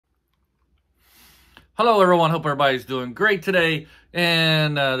Hello everyone, hope everybody's doing great today,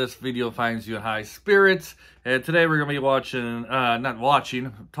 and this video finds you in high spirits. And today we're going to be watching,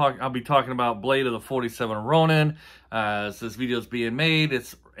 I'll be talking about Blade of the 47 Ronin. As this video is being made,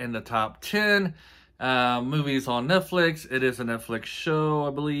 it's in the top 10 movies on Netflix. It is a Netflix show,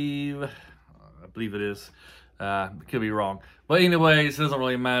 I believe. I believe it is. Could be wrong. But anyways, it doesn't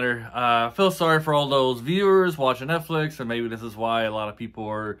really matter. I feel sorry for all those viewers watching Netflix, and maybe this is why a lot of people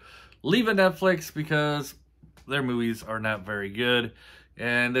are leaving Netflix, because their movies are not very good.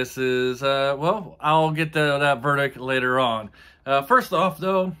 And this is, well, I'll get to that verdict later on. First off,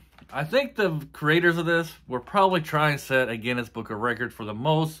 though, I think the creators of this were probably trying to set a Guinness Book of Record for the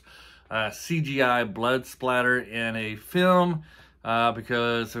most CGI blood splatter in a film,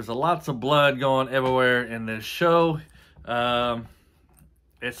 because there's lots of blood going everywhere in this show.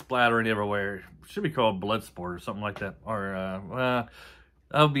 It's splattering everywhere. It should be called Blood Sport or something like that. Or,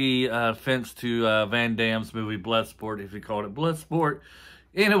 that would be offense to Van Damme's movie Bloodsport if you called it Bloodsport.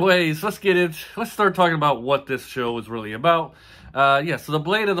 Anyways, let's start talking about what this show is really about. Yeah, so the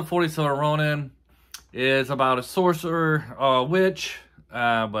Blade of the 47 Ronin is about a sorcerer, witch,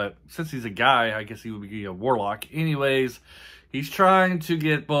 but since he's a guy, I guess he would be a warlock. Anyways, he's trying to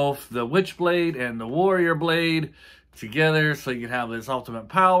get both the witch blade and the warrior blade together so you can have this ultimate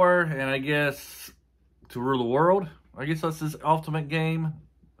power, and I guess to rule the world. I guess that's his ultimate game.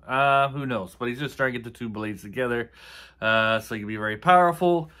 Who knows? But he's just trying to get the two blades together so he can be very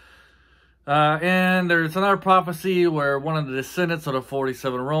powerful. And there's another prophecy where one of the descendants of the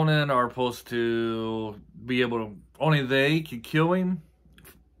 47 Ronin are supposed to be able to... Only they can kill him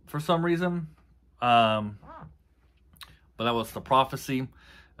for some reason. But that was the prophecy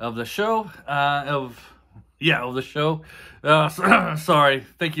of the show. Of the show. Sorry.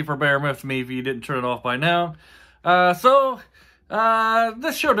 Thank you for bearing with me if you didn't turn it off by now. This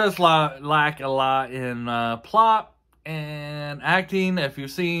show does lack a lot in plot and acting. If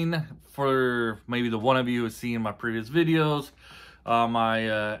you've seen, for maybe the one of you who's seen my previous videos, my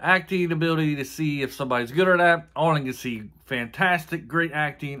acting ability to see if somebody's good or not, I only can see fantastic, great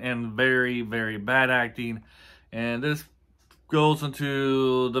acting and very, very bad acting. And this goes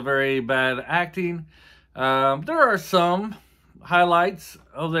into the very bad acting. There are some highlights.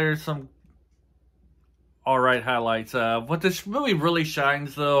 There's some alright highlights. What this movie really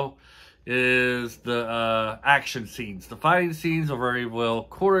shines, though, is the action scenes. The fighting scenes are very well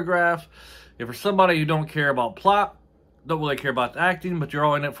choreographed. If you're somebody who don't care about plot, don't really care about the acting, but you're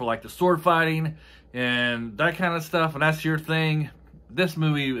all in it for like the sword fighting and that kind of stuff, and that's your thing, this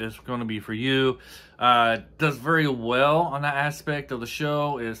movie is going to be for you. Does very well on that aspect of the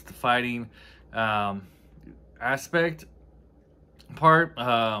show, is the fighting aspect part.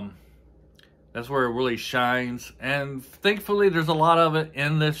 That's where it really shines. And thankfully, there's a lot of it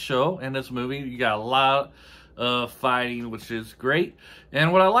in this show, in this movie. You got a lot of fighting, which is great.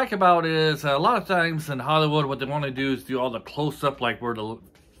 And what I like about it is, a lot of times in Hollywood, what they want to do is do all the close-up, like where the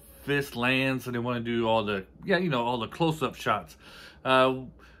fist lands, and they want to do all the, all the close-up shots.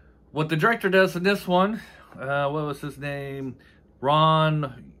 What the director does in this one, what was his name?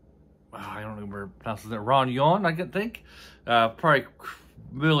 Ron, I don't remember pronouncing it, Ron Yon, I can think. Probably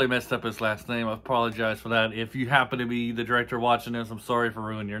really messed up his last name. I apologize for that. If you happen to be the director watching this, I'm sorry for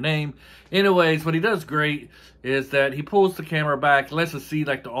ruining your name. Anyways, what he does great is that he pulls the camera back, lets us see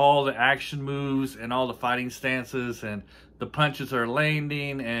like all the action moves and all the fighting stances and the punches are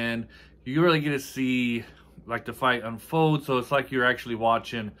landing, and you really get to see like the fight unfold. So it's like you're actually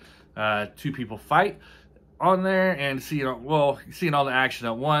watching two people fight on there and seeing all the action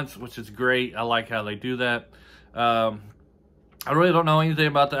at once, which is great. I like how they do that. I really don't know anything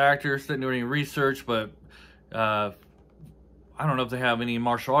about the actors, didn't do any research, but I don't know if they have any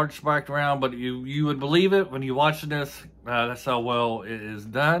martial arts background, but you would believe it when you watch this. That's how well it is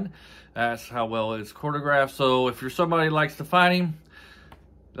done. That's how well it's choreographed. So if you're somebody who likes the fighting,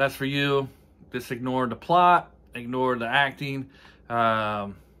 that's for you. Just ignore the plot, ignore the acting,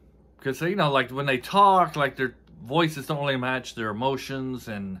 because like when they talk, like their voices don't really match their emotions,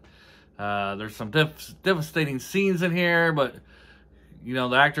 and there's some devastating scenes in here, but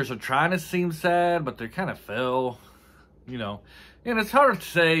the actors are trying to seem sad, but they kind of fail, and it's hard to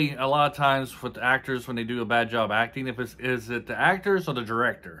say a lot of times with the actors when they do a bad job acting, is it the actors or the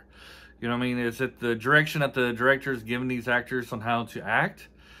director? You know what I mean? Is it the direction that the director is giving these actors on how to act?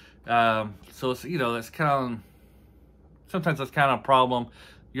 So it's, that's sometimes that's kind of a problem.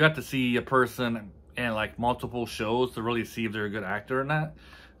 You have to see a person in like multiple shows to really see if they're a good actor or not.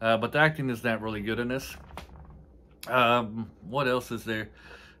 But the acting is not really good in this. What else is there?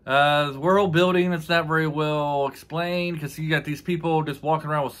 The world building, it's not very well explained because you got these people just walking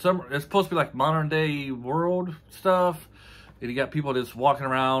around with some. It's supposed to be like modern day world stuff. And you got people just walking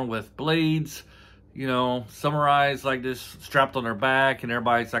around with blades, you know, summarized like this, strapped on their back, and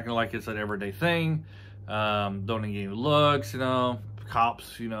everybody's acting like it's an everyday thing. Don't get any looks, you know,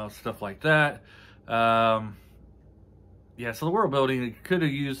 cops, you know, stuff like that. Yeah, so the world building could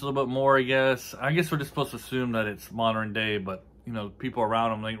have used a little bit more, I guess. I guess we're just supposed to assume that it's modern day, but, you know, people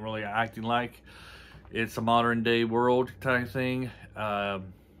around them ain't really acting like it's a modern day world type thing.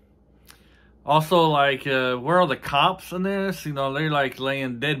 Also, like, where are the cops in this? You know, they're like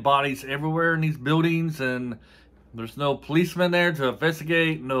laying dead bodies everywhere in these buildings, and there's no policemen there to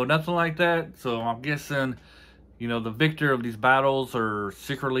investigate, no nothing like that. So I'm guessing, you know, the victor of these battles are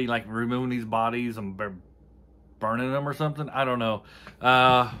secretly like removing these bodies and burning them or something. I don't know.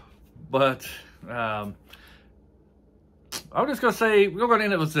 But I'm just gonna say, we're gonna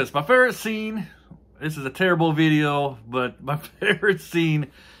end it with this. My favorite scene, this is a terrible video, but my favorite scene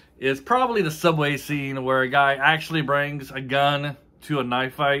is probably the subway scene where a guy actually brings a gun to a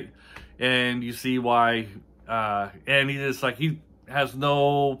knife fight, and you see why. And he just like, he has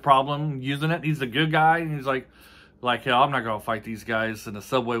no problem using it. He's a good guy, and he's like, yeah, I'm not gonna fight these guys in the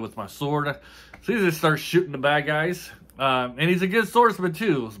subway with my sword. So he just starts shooting the bad guys. And he's a good swordsman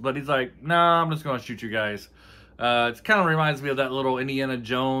too, but he's like, nah, I'm just gonna shoot you guys. It kind of reminds me of that little Indiana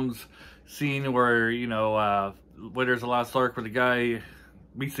Jones scene where, you know, where there's a Lost Ark where the guy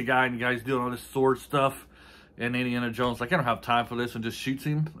meets the guy and the guy's doing all this sword stuff, and Indiana Jones like, I don't have time for this, and just shoots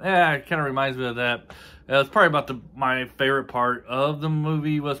him. Yeah, it kind of reminds me of that. It's probably about my favorite part of the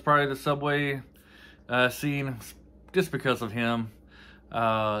movie was probably the subway scene, just because of him.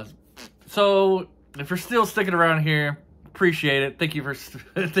 So if you're still sticking around here, appreciate it. Thank you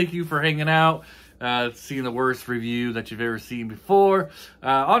for hanging out, seeing the worst review that you've ever seen before.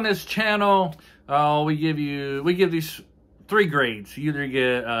 On this channel, we give these 3 grades. You either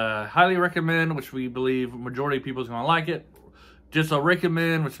get highly recommend, which we believe majority of people is going to like it, just a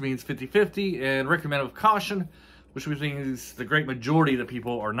recommend, which means 50-50, and recommend with caution, which we think is the great majority of the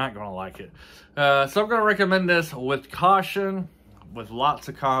people are not going to like it. So I'm going to recommend this with caution, with lots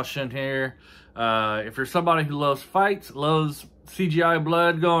of caution here. If you're somebody who loves fights, loves CGI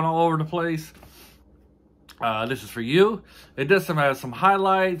blood going all over the place, this is for you. It does have some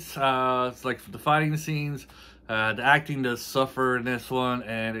highlights. It's like the fighting scenes. The acting does suffer in this one,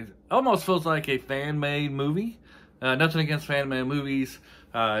 and it almost feels like a fan-made movie. Nothing against fan-made movies.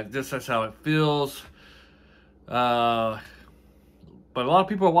 Just that's how it feels. But a lot of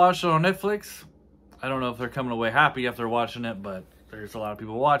people are watching it on Netflix. I don't know if they're coming away happy after watching it, but there's a lot of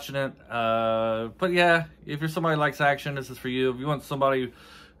people watching it. But yeah, if you're somebody who likes action, this is for you. If you want somebody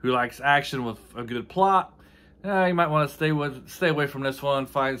who likes action with a good plot, you might want to stay away from this one.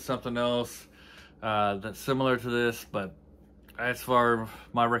 Find something else that's similar to this. But as far as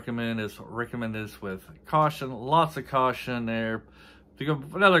my recommend this with caution, lots of caution there.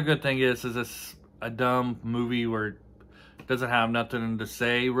 Another good thing is this a dumb movie where it doesn't have nothing to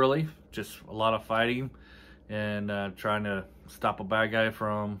say really, just a lot of fighting and trying to stop a bad guy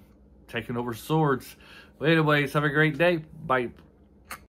from taking over swords. But anyways, have a great day. Bye.